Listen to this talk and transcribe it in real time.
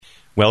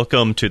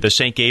Welcome to the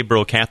St.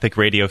 Gabriel Catholic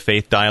Radio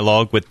Faith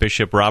Dialogue with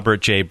Bishop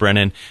Robert J.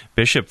 Brennan,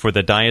 Bishop for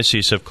the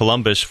Diocese of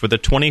Columbus, for the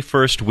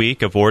 21st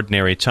week of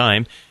Ordinary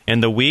Time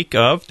and the week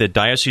of the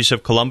Diocese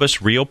of Columbus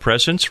Real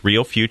Presence,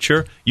 Real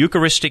Future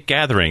Eucharistic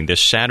Gathering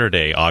this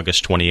Saturday,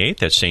 August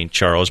 28th at St.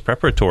 Charles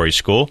Preparatory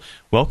School.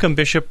 Welcome,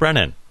 Bishop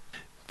Brennan.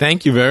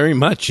 Thank you very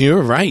much.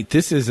 You're right.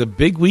 This is a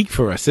big week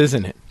for us,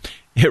 isn't it?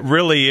 It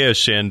really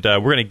is, and we're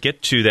going to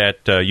get to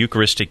that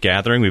Eucharistic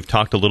gathering. We've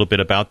talked a little bit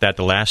about that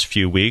the last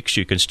few weeks.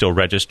 You can still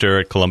register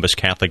at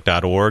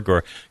columbuscatholic.org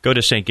or go to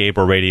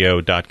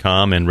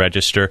stgabrielradio.com and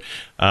register.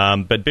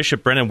 But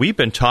Bishop Brennan, we've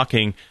been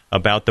talking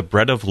about the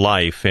bread of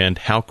life and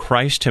how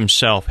Christ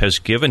himself has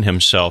given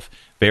himself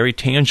very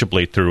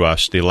tangibly through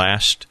us the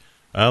last,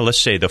 let's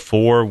say, the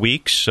 4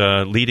 weeks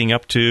leading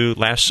up to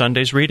last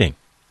Sunday's reading.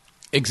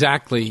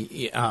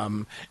 Exactly.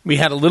 We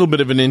had a little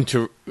bit of an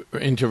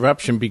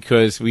interruption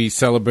because we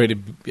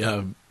celebrated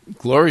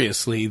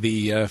gloriously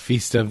the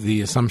Feast of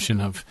the Assumption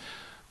of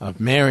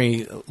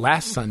Mary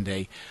last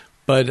Sunday.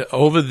 But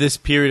over this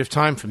period of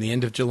time, from the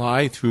end of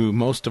July through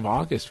most of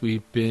August,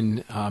 we've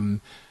been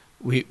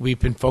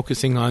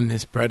focusing on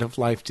this bread of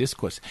life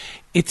discourse.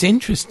 It's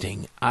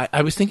interesting.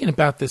 I was thinking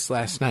about this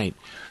last night.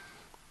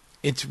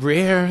 It's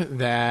rare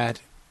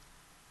that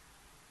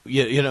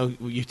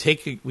we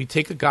take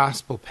a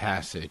gospel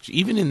passage,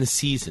 even in the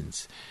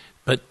seasons,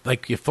 but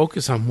like you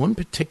focus on one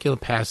particular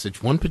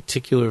passage, one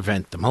particular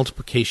event, the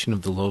multiplication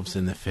of the loaves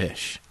and the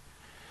fish,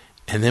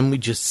 and then we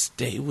just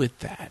stay with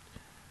that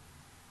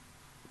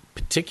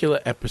particular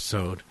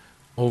episode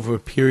over a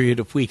period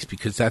of weeks,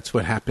 because that's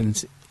what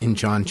happens in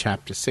John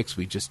chapter 6.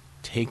 We just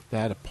take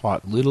that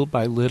apart little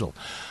by little.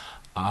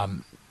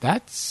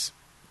 It's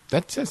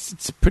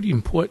a pretty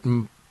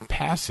important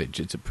passage.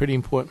 It's a pretty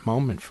important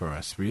moment for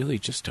us, really,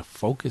 just to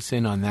focus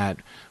in on that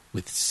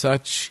with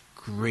such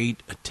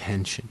great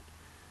attention.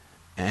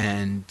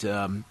 And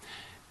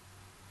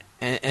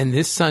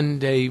this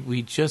Sunday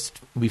we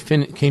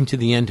came to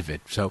the end of it.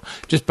 So,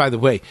 just by the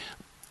way,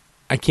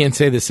 I can't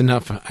say this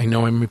enough. I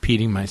know I'm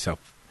repeating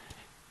myself.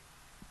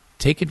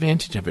 Take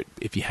advantage of it.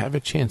 If you have a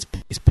chance,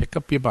 please pick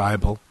up your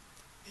Bible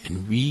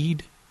and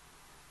read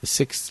the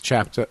 6th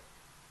chapter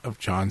of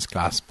John's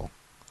Gospel.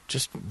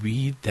 Just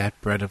read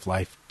that bread of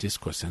life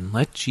discourse and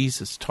let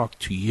Jesus talk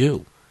to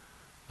you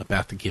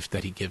about the gift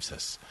that he gives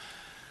us.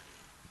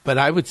 But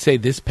I would say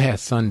this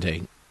past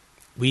Sunday,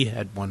 we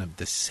had one of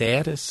the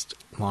saddest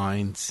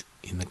lines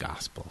in the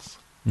Gospels.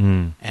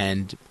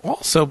 And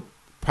also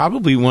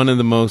probably one of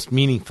the most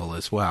meaningful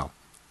as well.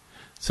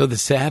 So the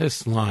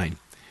saddest line,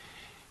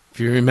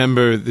 if you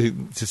remember,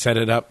 to set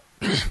it up,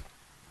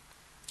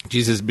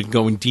 Jesus has been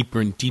going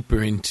deeper and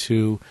deeper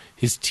into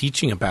his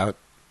teaching about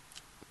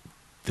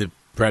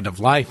bread of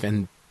life,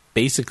 and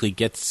basically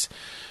gets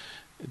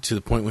to the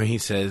point where he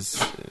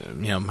says,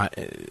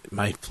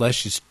 my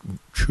flesh is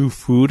true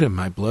food and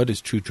my blood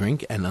is true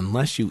drink, and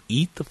unless you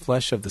eat the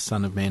flesh of the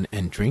Son of Man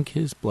and drink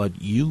his blood,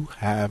 you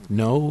have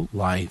no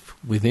life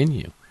within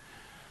you.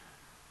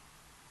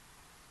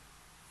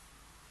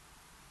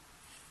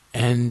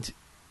 And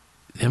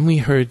then we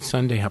heard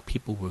Sunday how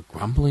people were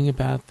grumbling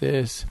about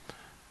this,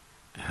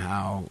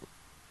 how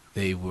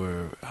they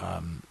were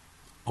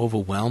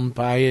overwhelmed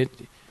by it.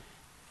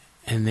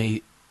 And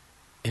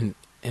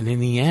in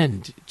the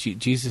end,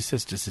 Jesus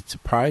says, does it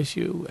surprise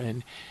you?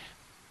 And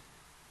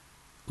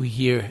we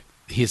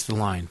here's the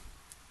line.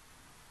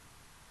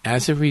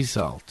 As a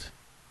result,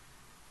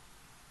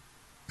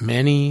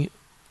 many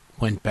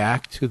went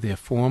back to their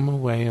former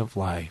way of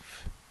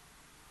life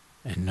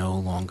and no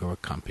longer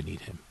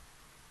accompanied him.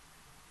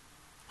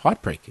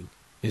 Heartbreaking,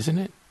 isn't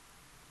it?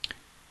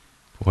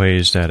 Boy,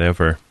 is that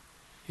ever.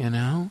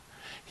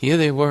 Here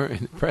they were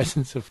in the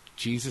presence of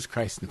Jesus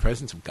Christ, in the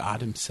presence of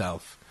God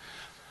himself.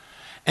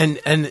 And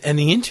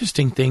the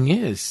interesting thing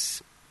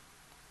is,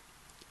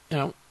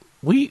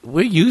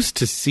 we're used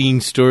to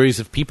seeing stories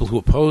of people who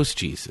oppose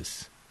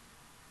Jesus.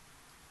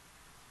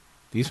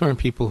 These weren't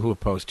people who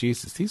opposed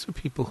Jesus. These were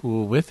people who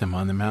were with him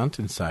on the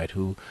mountainside,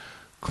 who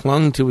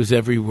clung to his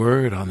every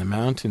word on the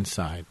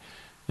mountainside,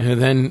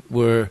 and then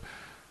who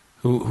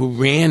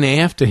ran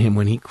after him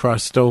when he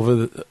crossed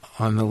over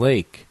on the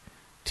lake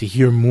to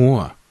hear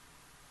more.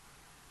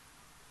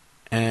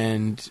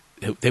 And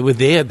they were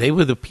there. They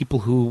were the people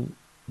who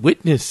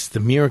witnessed the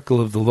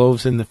miracle of the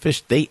loaves and the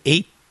fish. They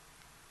ate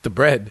the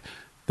bread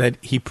that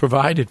he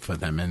provided for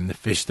them and the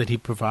fish that he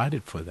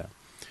provided for them.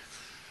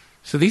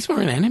 So these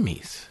weren't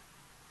enemies.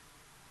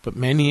 But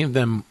many of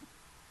them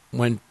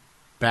went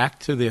back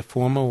to their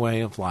former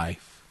way of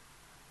life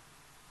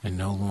and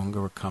no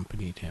longer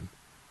accompanied him.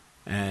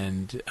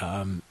 And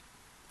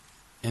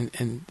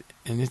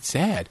it's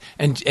sad.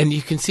 And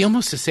you can see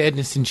almost the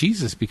sadness in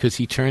Jesus, because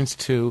he turns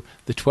to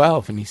the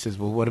 12 and he says,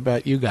 well, what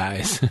about you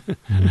guys?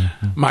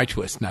 My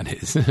twist, not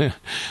his.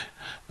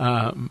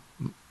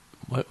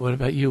 What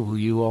about you? Will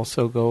you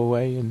also go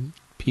away? And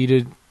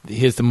Peter,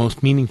 here's the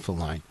most meaningful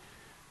line.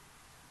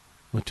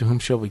 Well, to whom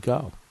shall we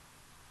go?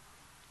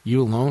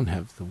 You alone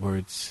have the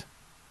words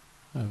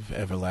of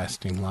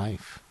everlasting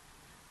life.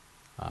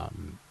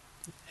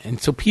 And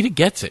so Peter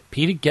gets it.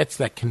 Peter gets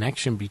that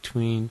connection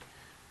between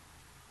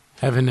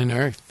heaven and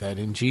earth, that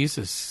in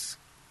Jesus,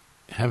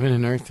 heaven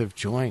and earth have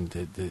joined.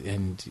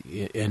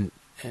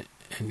 And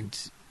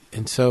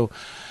so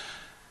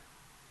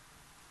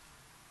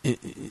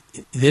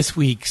this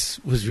week's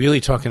was really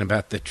talking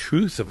about the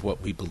truth of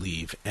what we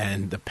believe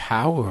and the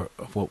power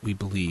of what we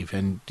believe,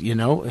 and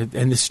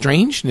and the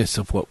strangeness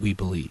of what we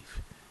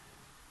believe.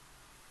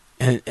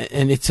 And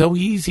it's so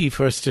easy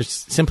for us to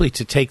simply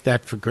to take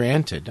that for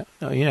granted.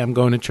 Oh, yeah, I'm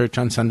going to church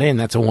on Sunday, and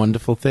that's a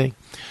wonderful thing.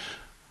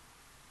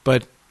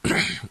 But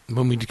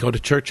when we go to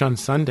church on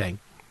Sunday,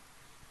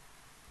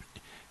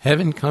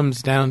 heaven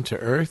comes down to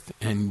earth,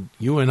 and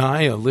you and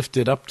I are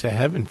lifted up to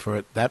heaven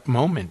for that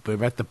moment.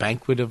 We're at the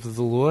banquet of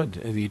the Lord,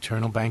 the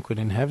eternal banquet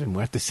in heaven.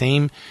 We're at the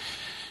same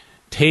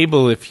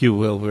table, if you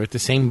will. We're at the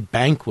same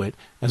banquet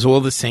as all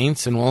the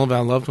saints and all of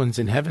our loved ones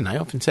in heaven. I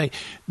often say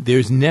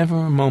there's never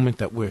a moment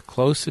that we're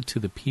closer to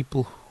the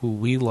people who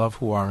we love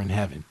who are in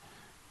heaven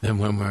than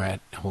when we're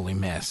at Holy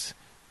Mass,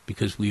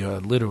 because we are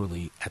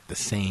literally at the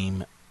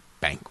same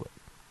banquet.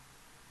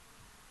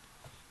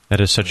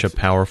 That is such a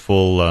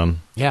powerful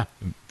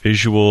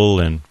visual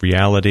and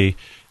reality.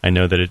 I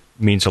know that it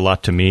means a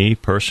lot to me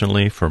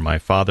personally, for my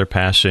father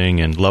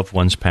passing and loved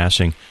ones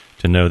passing,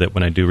 to know that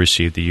when I do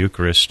receive the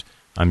Eucharist,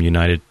 I'm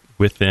united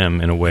with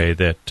them in a way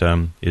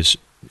that is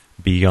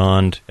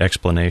beyond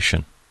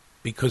explanation.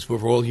 Because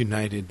we're all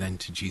united then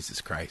to Jesus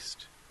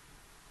Christ.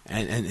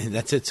 And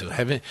that's it. So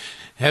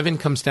heaven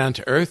comes down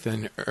to earth,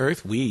 and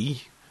earth,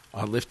 we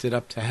are lifted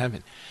up to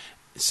heaven.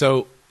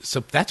 So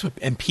that's what,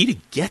 and Peter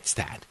gets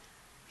that.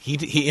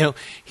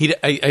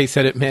 I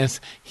said at Mass,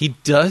 he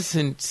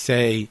doesn't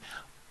say,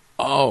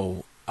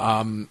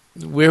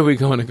 where are we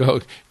going to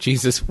go?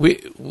 Jesus, we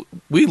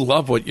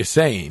love what you're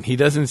saying. He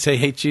doesn't say,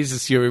 hey,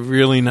 Jesus, you're a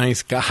really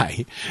nice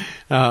guy.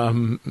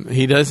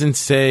 He doesn't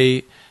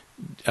say,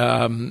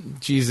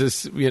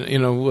 Jesus,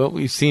 well,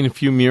 we've seen a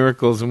few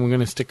miracles and we're going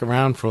to stick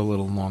around for a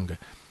little longer.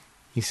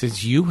 He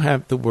says, you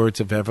have the words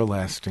of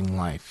everlasting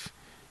life.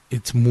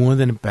 It's more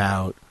than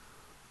about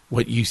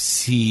what you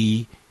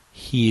see,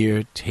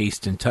 hear,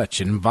 taste, and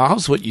touch. It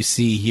involves what you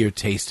see, hear,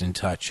 taste, and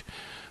touch.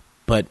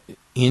 But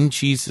in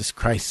Jesus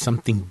Christ,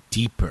 something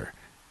deeper,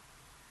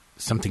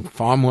 something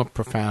far more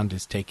profound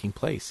is taking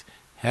place.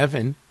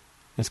 Heaven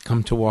has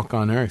come to walk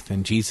on earth,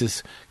 and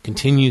Jesus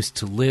continues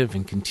to live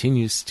and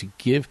continues to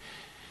give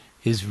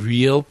his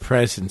real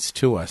presence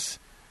to us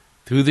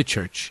through the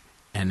church,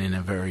 and in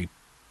a very,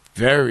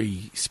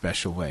 very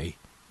special way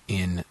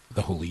in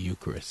the Holy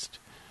Eucharist.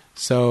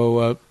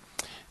 So,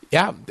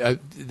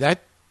 that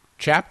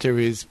chapter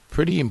is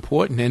pretty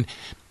important, and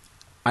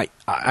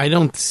I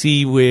don't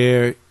see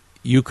where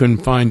you can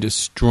find a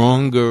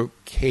stronger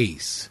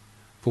case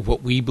for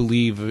what we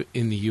believe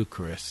in the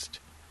Eucharist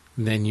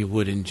than you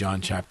would in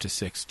John chapter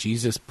 6.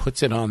 Jesus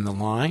puts it on the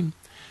line,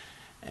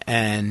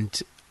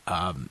 and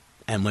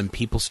when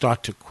people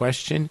start to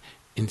question,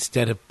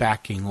 instead of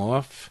backing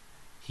off,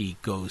 he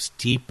goes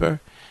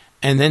deeper.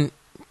 And then,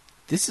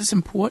 this is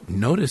important,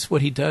 notice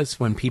what he does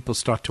when people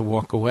start to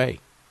walk away.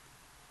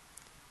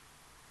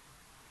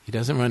 He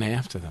doesn't run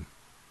after them.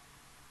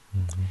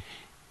 Mm-hmm.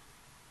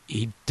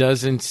 He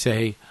doesn't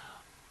say,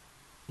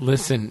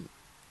 listen,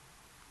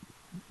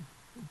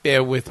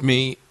 bear with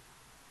me.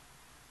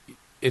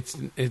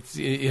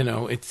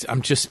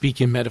 I'm just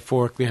speaking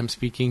metaphorically. I'm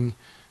speaking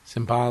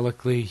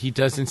symbolically. He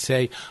doesn't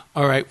say,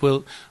 all right,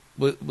 will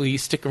you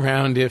stick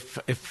around if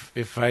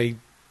I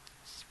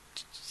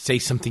say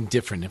something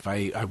different, if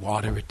I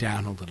water it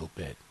down a little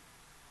bit?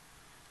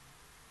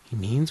 He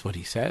means what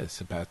he says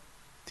about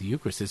the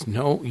Eucharist. There's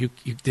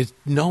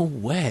no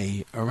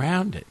way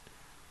around it.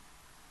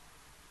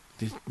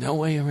 There's no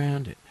way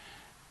around it.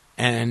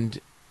 And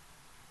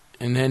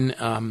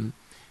then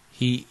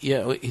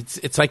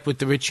it's like with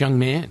the rich young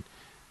man.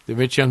 The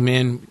rich young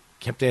man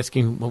kept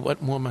asking, well,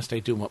 what more must I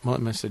do? What more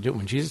must I do?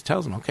 When Jesus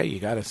tells him, okay, you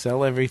got to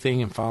sell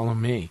everything and follow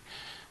me,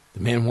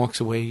 the man walks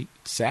away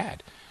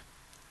sad.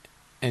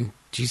 And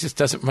Jesus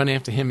doesn't run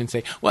after him and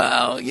say,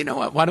 well, you know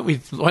what? Why don't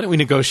we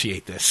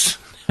negotiate this?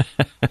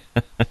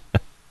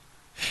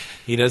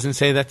 He doesn't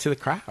say that to the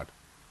crowd.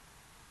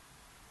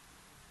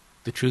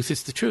 The truth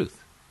is the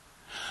truth.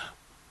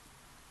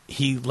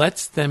 He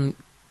lets them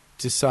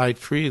decide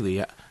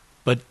freely,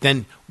 but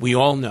then we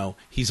all know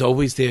he's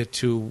always there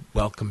to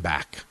welcome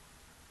back.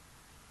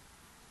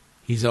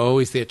 He's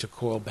always there to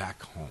call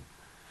back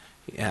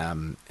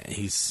home.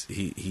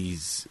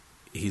 He's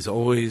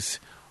always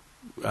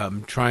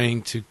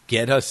trying to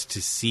get us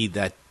to see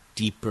that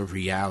deeper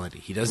reality.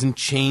 He doesn't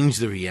change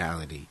the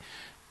reality,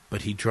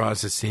 but he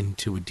draws us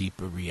into a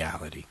deeper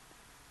reality.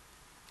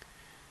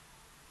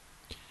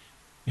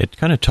 It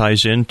kind of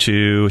ties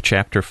into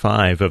Chapter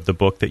 5 of the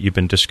book that you've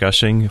been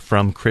discussing,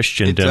 From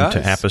Christendom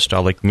to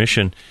Apostolic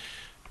Mission.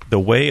 The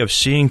way of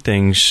seeing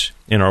things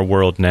in our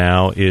world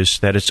now is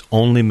that it's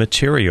only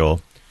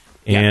material.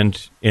 Yeah.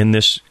 And in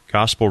this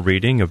gospel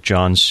reading of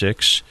John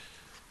 6,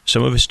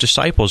 some of his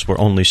disciples were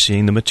only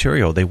seeing the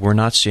material. They were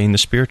not seeing the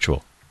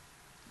spiritual.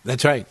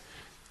 That's right.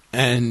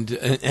 and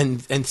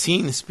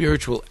seeing the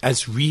spiritual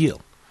as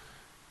real.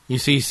 You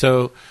see,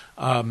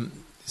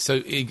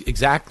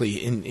 exactly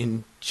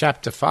in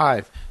chapter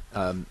 5,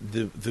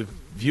 the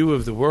view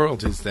of the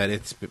world is that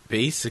it's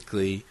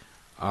basically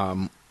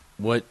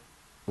what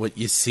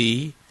you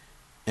see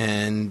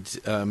and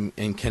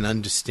can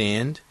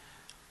understand,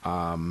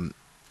 and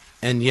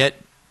yet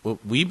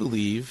what we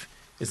believe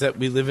is that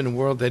we live in a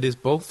world that is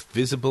both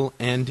visible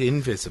and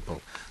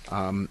invisible.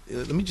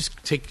 Let me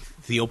just take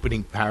the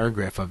opening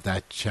paragraph of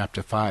that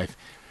chapter 5.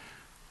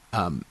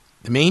 The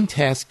main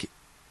task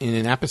in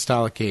an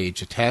apostolic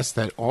age, a task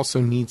that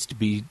also needs to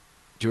be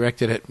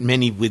directed at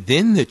many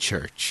within the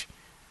church,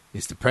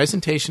 is the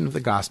presentation of the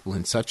gospel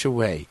in such a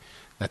way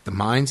that the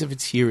minds of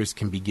its hearers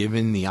can be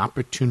given the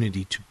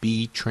opportunity to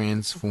be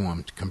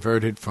transformed,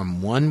 converted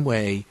from one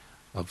way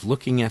of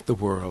looking at the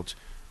world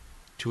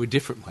to a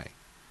different way,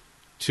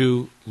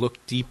 to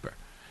look deeper.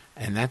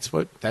 And that's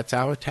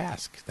our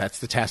task. That's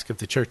the task of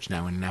the church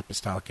now in an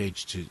apostolic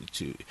age,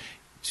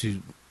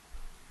 to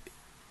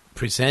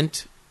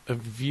present a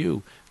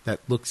view that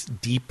looks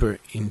deeper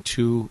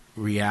into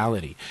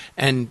reality.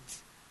 And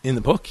in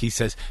the book, he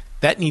says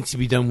that needs to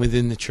be done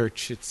within the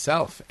church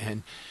itself.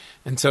 And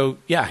so,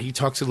 yeah, he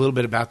talks a little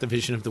bit about the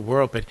vision of the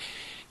world, but,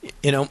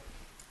 and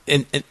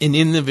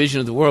in the vision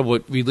of the world,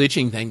 what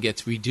religion then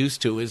gets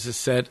reduced to is a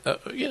set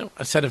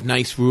of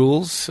nice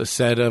rules,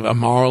 a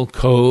moral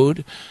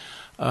code,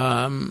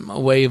 a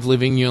way of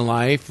living your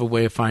life, a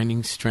way of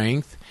finding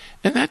strength.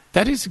 And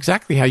that is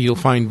exactly how you'll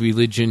find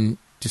religion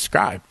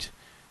described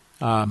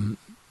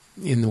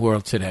in the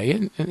world today.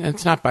 And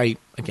it's not by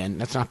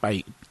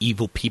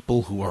evil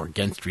people who are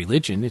against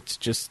religion. It's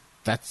just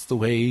that's the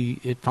way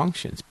it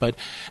functions. But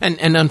and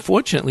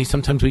unfortunately,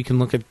 sometimes we can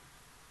look at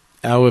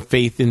our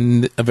faith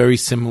in a very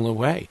similar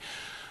way.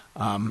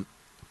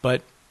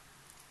 But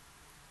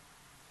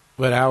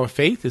what our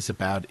faith is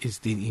about is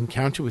the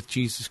encounter with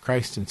Jesus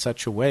Christ in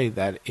such a way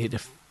that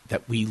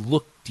that we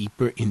look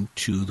deeper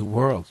into the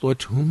world. Lord,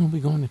 to whom are we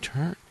going to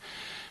turn?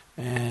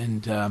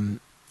 And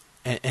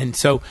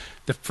so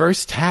the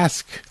first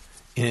task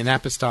in an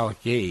apostolic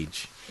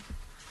age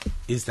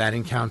is that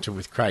encounter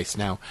with Christ.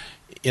 Now,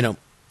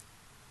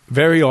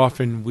 very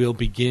often we'll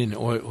begin,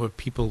 or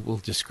people will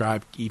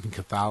describe even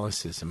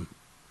Catholicism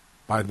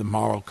by the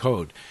moral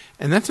code.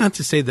 And that's not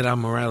to say that our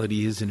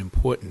morality isn't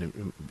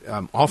important.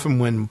 Often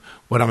when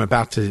what I'm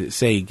about to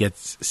say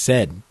gets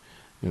said,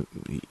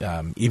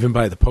 even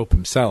by the Pope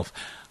himself,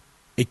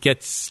 it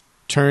gets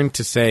turned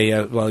to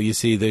say, well, you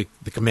see, the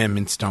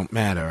commandments don't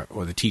matter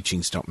or the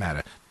teachings don't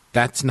matter.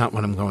 That's not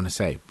what I'm going to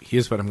say.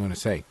 Here's what I'm going to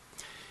say.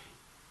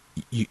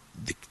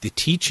 The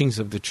teachings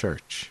of the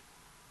church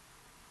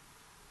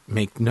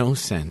make no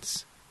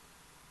sense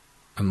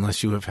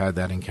unless you have had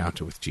that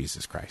encounter with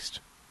Jesus Christ.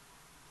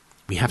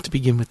 We have to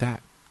begin with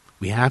that.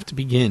 We have to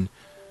begin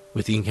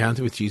with the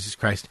encounter with Jesus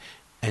Christ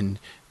and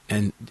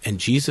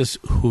Jesus,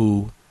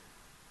 who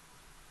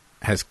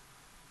has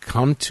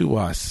come to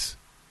us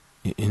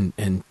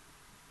and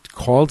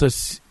called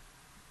us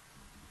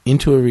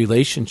into a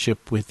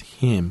relationship with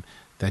Him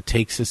that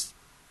takes us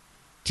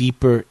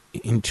deeper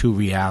into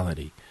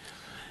reality.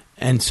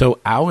 And so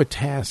our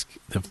task,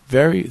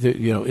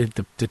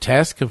 the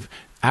task of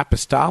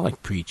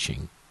apostolic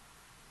preaching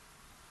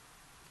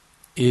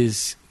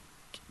is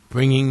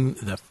bringing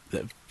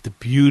the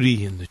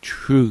beauty and the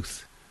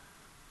truth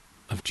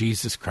of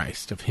Jesus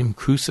Christ, of Him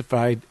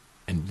crucified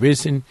and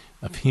risen,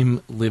 of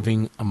Him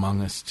living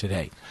among us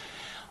today.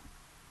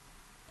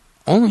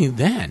 Only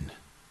then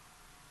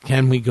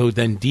can we go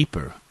then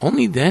deeper.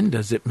 Only then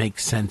does it make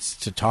sense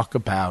to talk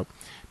about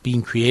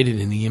being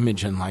created in the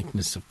image and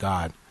likeness of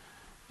God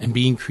and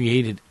being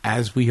created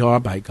as we are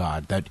by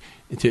God.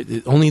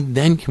 Only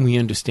then can we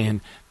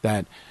understand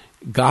that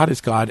God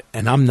is God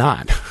and I'm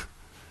not.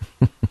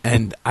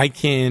 And I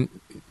can't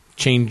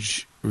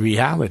change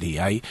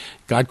reality.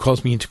 God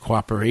calls me into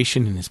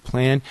cooperation in His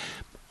plan.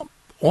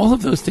 All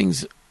of those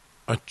things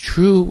are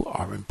true,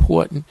 are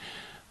important,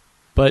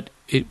 but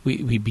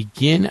we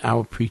begin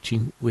our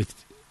preaching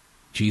with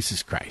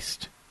Jesus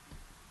Christ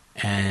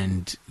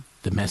and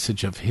the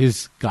message of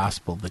His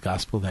gospel, the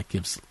gospel that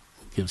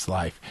gives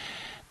life.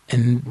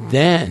 And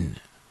then,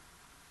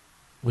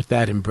 with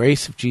that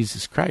embrace of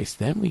Jesus Christ,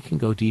 then we can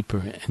go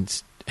deeper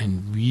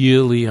and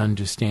really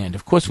understand.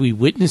 Of course, we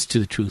witness to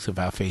the truth of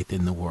our faith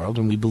in the world,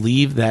 and we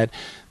believe that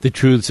the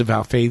truths of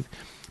our faith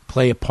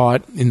play a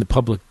part in the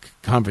public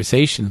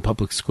conversation, the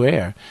public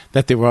square,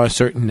 that there are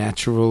certain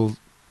natural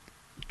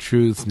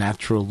truths,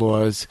 natural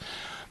laws,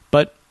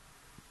 but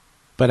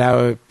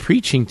our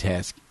preaching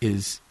task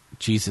is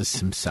Jesus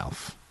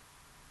Himself.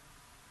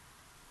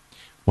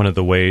 One of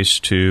the ways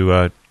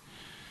to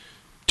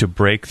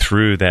break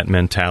through that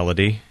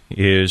mentality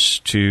is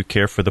to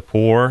care for the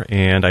poor,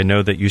 and I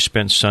know that you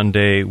spent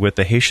Sunday with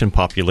the Haitian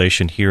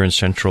population here in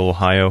Central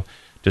Ohio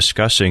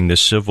discussing the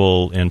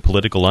civil and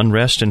political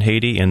unrest in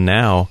Haiti, and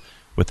now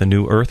with a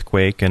new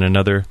earthquake and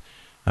another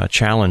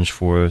challenge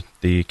for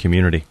the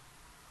community.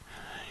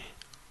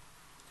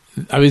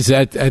 I was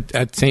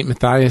at St.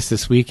 Matthias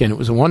this weekend. It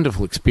was a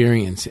wonderful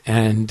experience,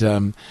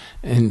 and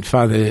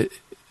Father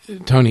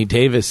Tony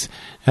Davis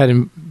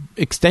had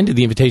extended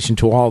the invitation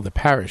to all the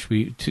parish,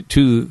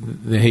 to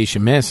the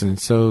Haitian Mass, and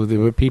so there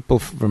were people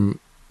from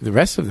the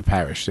rest of the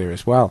parish there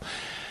as well.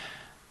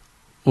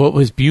 What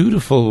was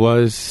beautiful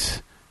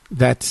was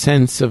that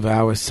sense of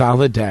our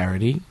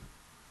solidarity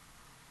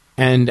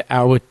and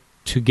our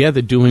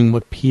together doing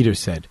what Peter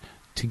said,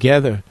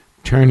 together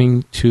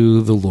turning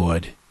to the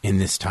Lord in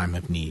this time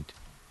of need,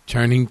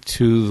 turning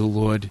to the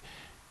Lord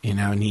in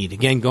our need.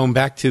 Again, going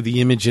back to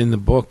the image in the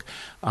book,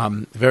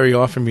 very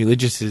often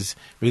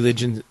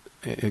religion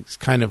is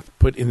kind of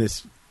put in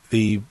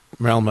the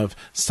realm of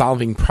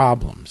solving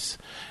problems.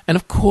 And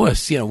of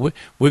course,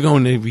 we're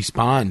going to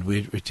respond.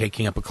 We're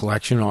taking up a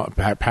collection.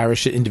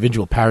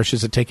 Individual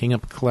parishes are taking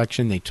up a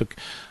collection. They took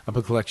up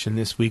a collection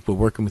this week. We're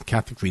working with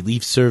Catholic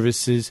Relief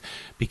Services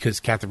because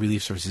Catholic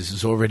Relief Services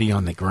is already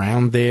on the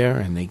ground there,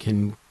 and they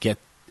can get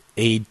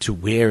aid to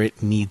where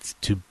it needs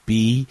to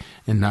be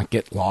and not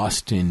get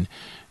lost in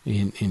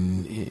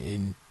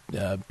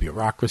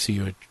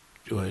bureaucracy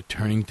or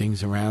turning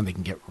things around. They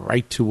can get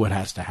right to what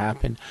has to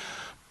happen.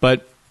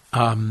 But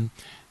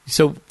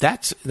so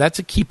that's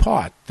a key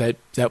part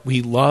that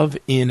we love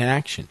in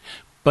action.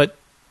 But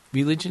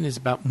religion is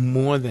about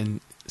more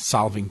than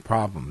solving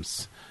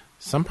problems.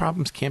 Some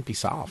problems can't be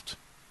solved,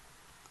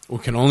 or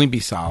can only be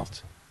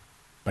solved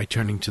by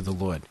turning to the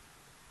Lord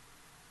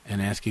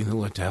and asking the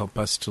Lord to help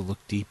us to look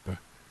deeper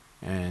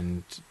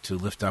and to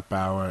lift up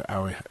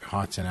our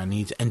hearts and our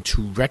needs, and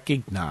to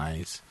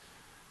recognize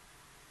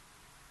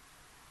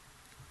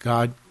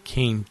God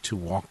came to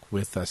walk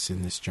with us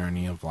in this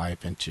journey of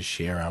life and to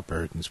share our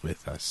burdens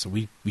with us. So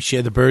we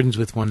share the burdens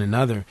with one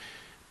another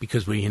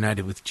because we're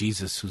united with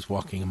Jesus, who's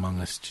walking among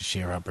us to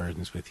share our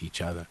burdens with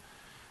each other.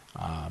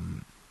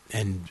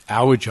 And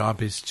our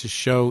job is to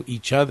show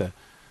each other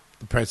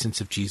the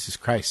presence of Jesus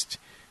Christ.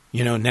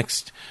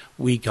 Next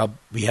week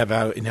we have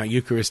in our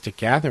Eucharistic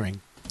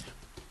gathering.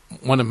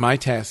 One of my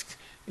tasks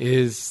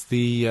is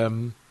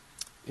on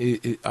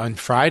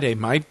Friday.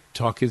 My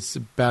talk is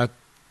about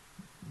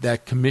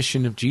that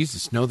commission of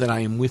Jesus. Know that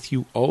I am with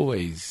you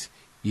always,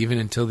 even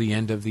until the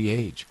end of the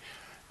age.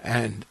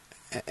 And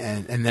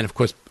then, of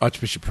course,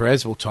 Archbishop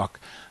Perez will talk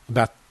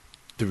about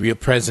the real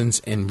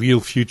presence and real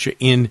future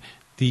in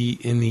the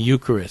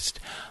Eucharist.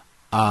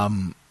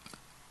 But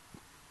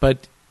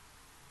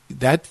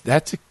that's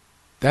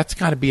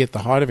got to be at the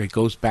heart of it. It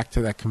goes back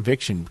to that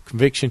conviction.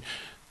 Conviction,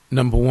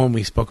 number one,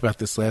 we spoke about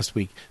this last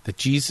week, that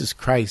Jesus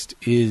Christ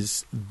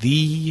is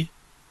the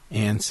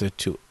answer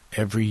to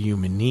every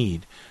human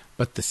need.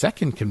 But the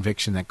second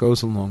conviction that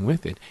goes along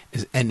with it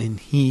is, and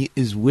he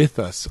is with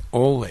us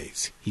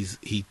always.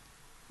 He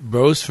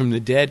rose from the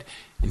dead,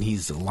 and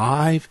he's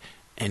alive,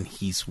 and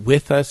he's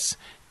with us,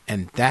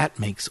 and that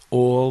makes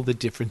all the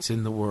difference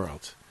in the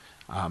world.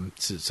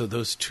 So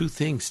those two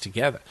things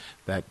together,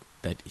 that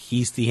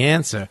he's the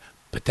answer,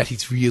 but that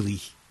he's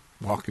really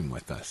walking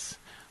with us,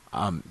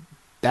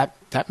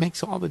 that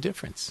makes all the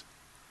difference.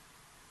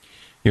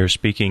 You're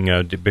speaking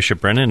to Bishop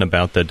Brennan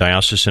about the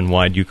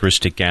diocesan-wide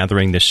Eucharistic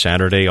gathering this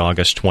Saturday,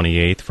 August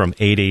 28th, from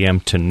 8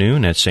 a.m. to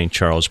noon at St.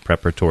 Charles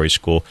Preparatory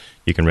School.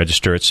 You can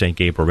register at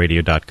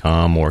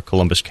stgabrielradio.com or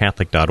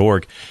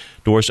columbuscatholic.org.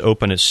 Doors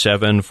open at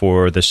 7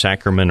 for the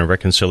Sacrament of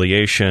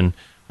Reconciliation,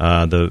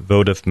 the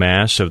votive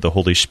Mass of the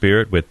Holy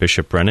Spirit with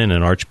Bishop Brennan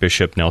and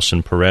Archbishop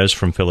Nelson Perez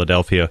from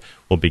Philadelphia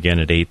will begin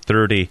at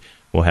 8:30.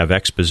 We'll have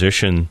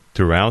exposition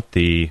throughout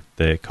the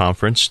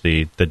conference,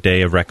 the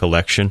Day of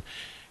Recollection,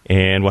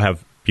 and we'll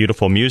have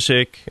beautiful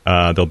music.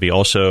 There'll be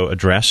also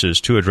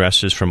two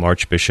addresses from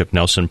Archbishop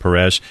Nelson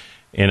Perez.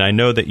 And I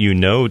know that you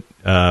know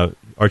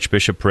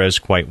Archbishop Perez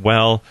quite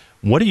well.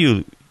 What do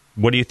you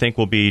think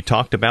will be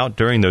talked about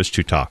during those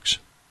two talks?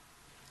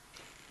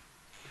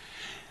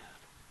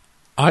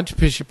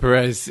 Archbishop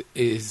Perez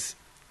is,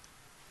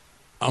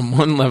 on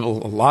one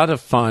level, a lot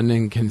of fun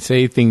and can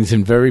say things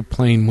in very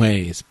plain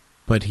ways,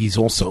 but he's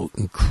also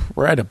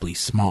incredibly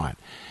smart.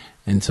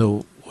 And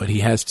so what he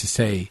has to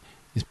say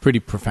is pretty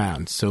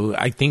profound. So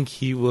I think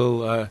he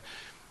will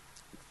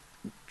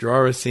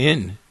draw us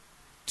in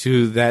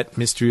to that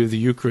mystery of the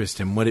Eucharist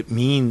and what it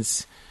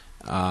means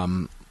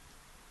to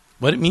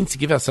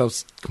give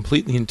ourselves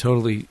completely and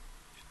totally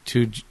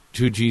to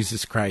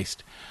Jesus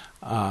Christ.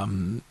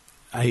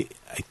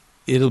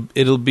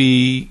 It'll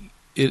be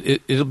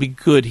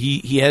good.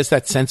 He has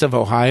that sense of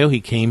Ohio.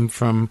 He came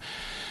from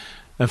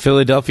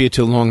Philadelphia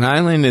to Long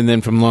Island, and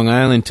then from Long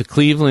Island to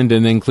Cleveland,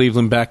 and then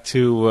Cleveland back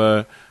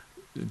to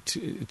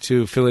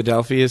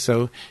Philadelphia.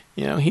 So,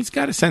 he's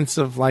got a sense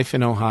of life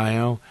in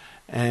Ohio,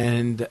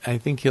 and I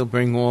think he'll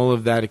bring all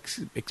of that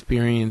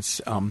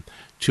experience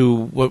to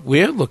what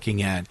we're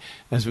looking at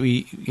as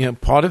we,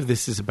 part of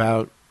this is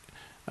about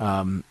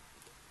the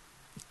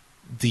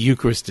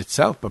Eucharist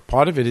itself, but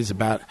part of it is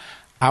about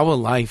our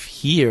life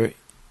here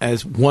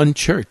as one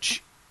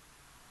church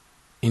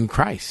in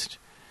Christ.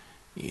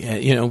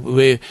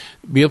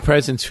 Real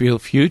presence, real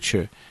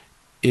future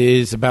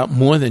is about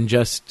more than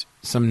just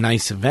some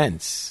nice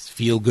events,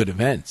 feel-good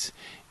events.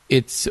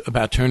 it's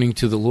about turning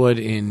to the Lord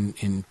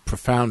in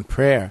profound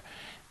prayer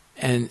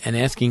and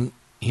asking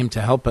Him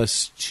to help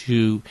us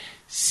to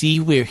see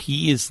where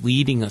He is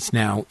leading us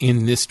now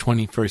in this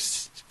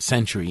 21st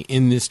century,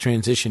 in this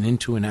transition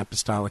into an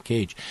apostolic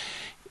age.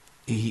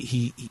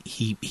 He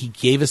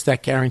gave us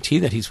that guarantee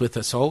that He's with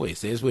us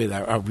always. There's where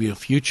our real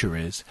future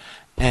is.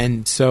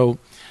 And so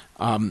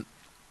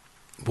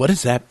what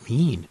does that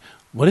mean?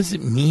 What does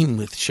it mean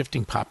with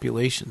shifting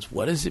populations?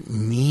 What does it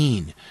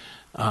mean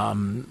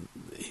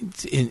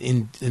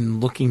in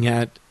looking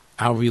at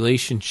our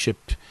relationship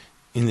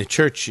in the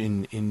church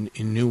in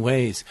new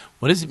ways?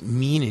 What does it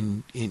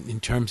mean in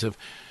terms of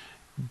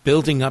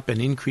building up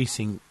and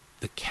increasing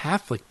the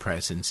Catholic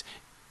presence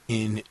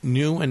in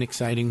new and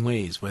exciting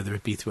ways, whether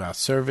it be through our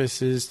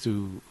services,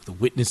 through the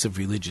witness of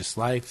religious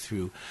life,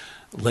 through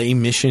lay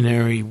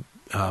missionary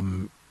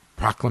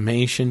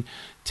proclamation,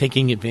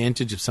 taking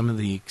advantage of some of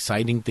the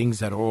exciting things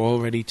that are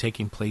already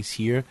taking place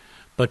here,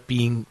 but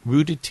being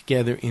rooted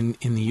together in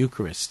the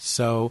Eucharist.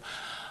 So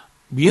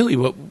really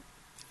what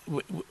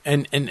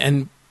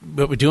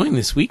we're doing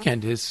this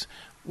weekend is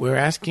we're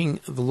asking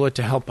the Lord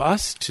to help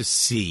us to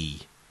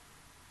see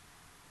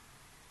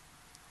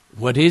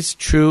what is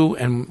true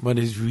and what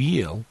is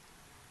real,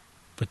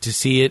 but to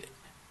see it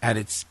at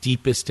its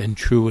deepest and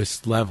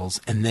truest levels,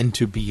 and then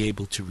to be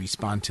able to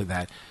respond to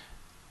that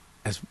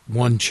as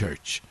one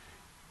church,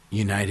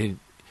 united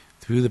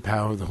through the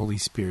power of the Holy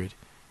Spirit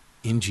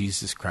in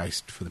Jesus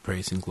Christ for the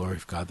praise and glory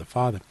of God the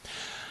Father.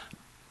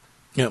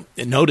 And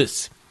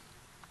notice,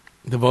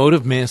 the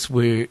votive Mass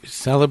we're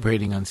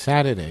celebrating on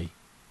Saturday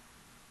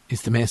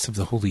is the Mass of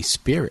the Holy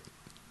Spirit.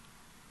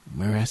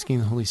 We're asking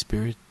the Holy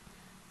Spirit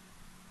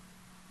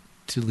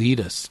to lead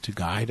us, to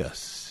guide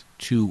us,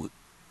 to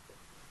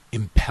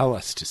impel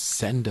us, to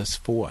send us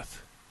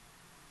forth.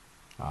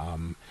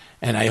 And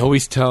I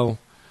always tell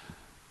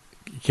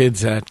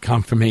kids at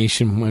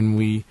confirmation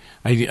when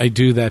I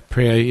do that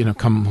prayer,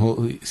 come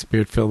Holy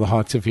Spirit, fill the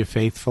hearts of your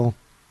faithful,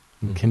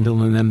 and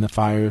kindle in them the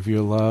fire of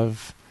your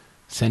love.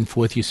 Send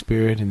forth your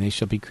Spirit, and they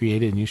shall be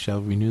created, and you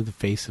shall renew the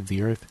face of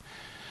the earth.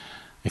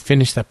 I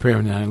finish that prayer,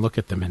 and then I look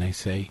at them and I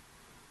say,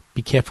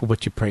 be careful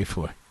what you pray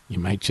for. You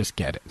might just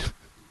get it.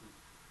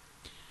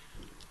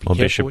 Well,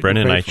 Bishop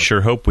Brennan, I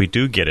sure hope we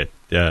do get it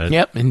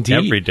yep, indeed.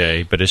 Every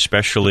day, but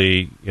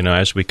especially,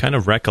 as we kind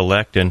of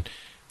recollect and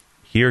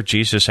hear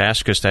Jesus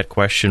ask us that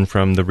question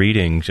from the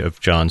readings of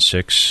John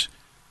 6,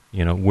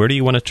 where do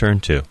you want to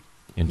turn to?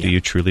 And do you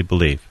truly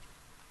believe?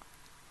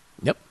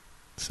 Yep.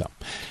 So,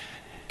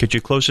 could you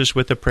close us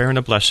with a prayer and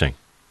a blessing?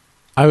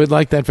 I would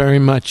like that very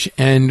much,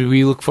 and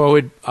we look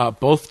forward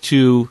both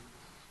to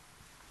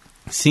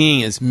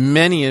seeing as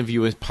many of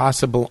you as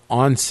possible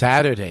on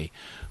Saturday,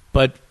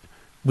 but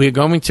we're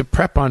going to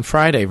prep on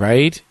Friday,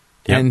 right?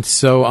 Yep. And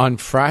so on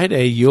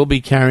Friday, you'll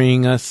be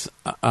carrying us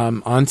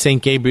on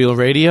St. Gabriel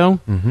Radio.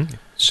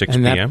 6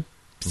 p.m.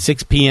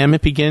 6 p.m.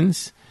 it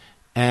begins,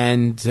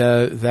 and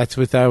that's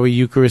with our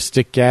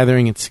Eucharistic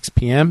gathering at 6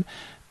 p.m.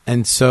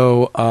 And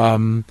so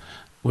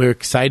we're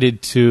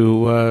excited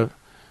to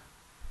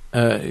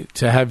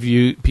have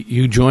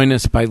you join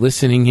us by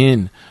listening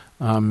in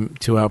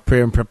to our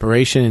prayer and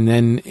preparation. And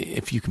then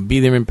if you can be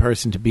there in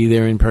person, to be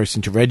there in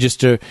person. To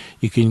register,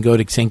 you can go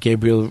to St.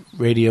 Gabriel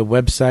Radio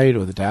website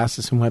or the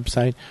diocesan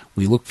website.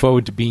 We look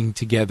forward to being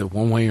together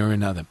one way or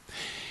another.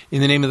 In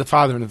the name of the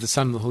Father, and of the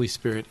Son, and of the Holy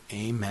Spirit,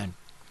 amen.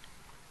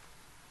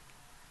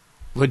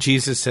 Lord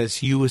Jesus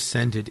says, you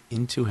ascended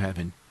into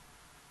heaven.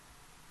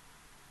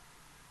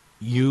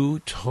 You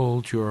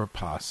told your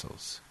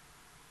apostles,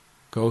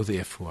 go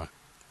therefore,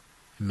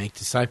 and make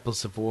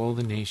disciples of all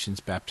the nations,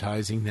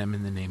 baptizing them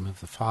in the name of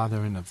the Father,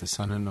 and of the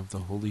Son, and of the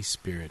Holy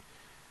Spirit,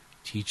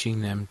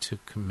 teaching them to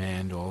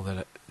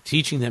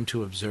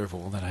observe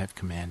all that I have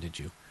commanded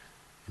you.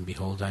 And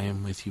behold, I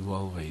am with you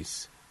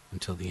always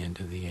until the end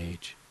of the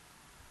age.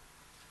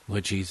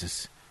 Lord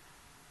Jesus,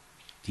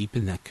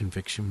 deepen that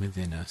conviction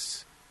within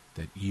us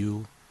that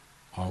you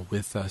are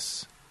with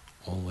us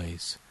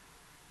always.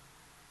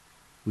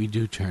 We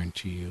do turn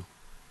to you.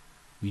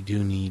 We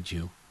do need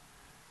you.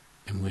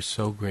 And we're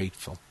so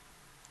grateful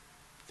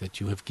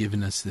that you have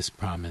given us this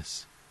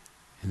promise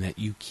and that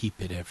you keep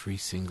it every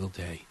single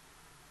day.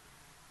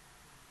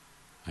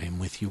 I am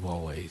with you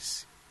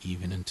always,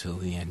 even until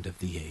the end of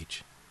the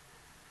age.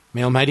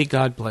 May Almighty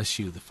God bless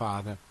you, the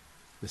Father,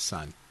 the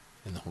Son,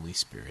 and the Holy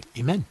Spirit.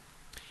 Amen.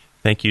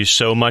 Thank you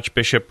so much,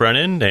 Bishop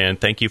Brennan,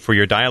 and thank you for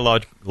your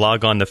dialogue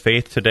on the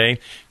faith today.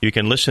 You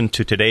can listen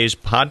to today's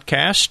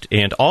podcast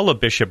and all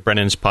of Bishop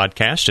Brennan's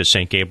podcasts at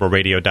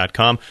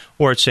stgabrielradio.com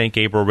or at St.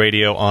 Gabriel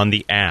Radio on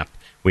the app.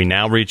 We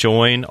now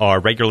rejoin our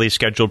regularly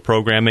scheduled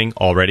programming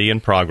already in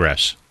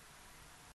progress.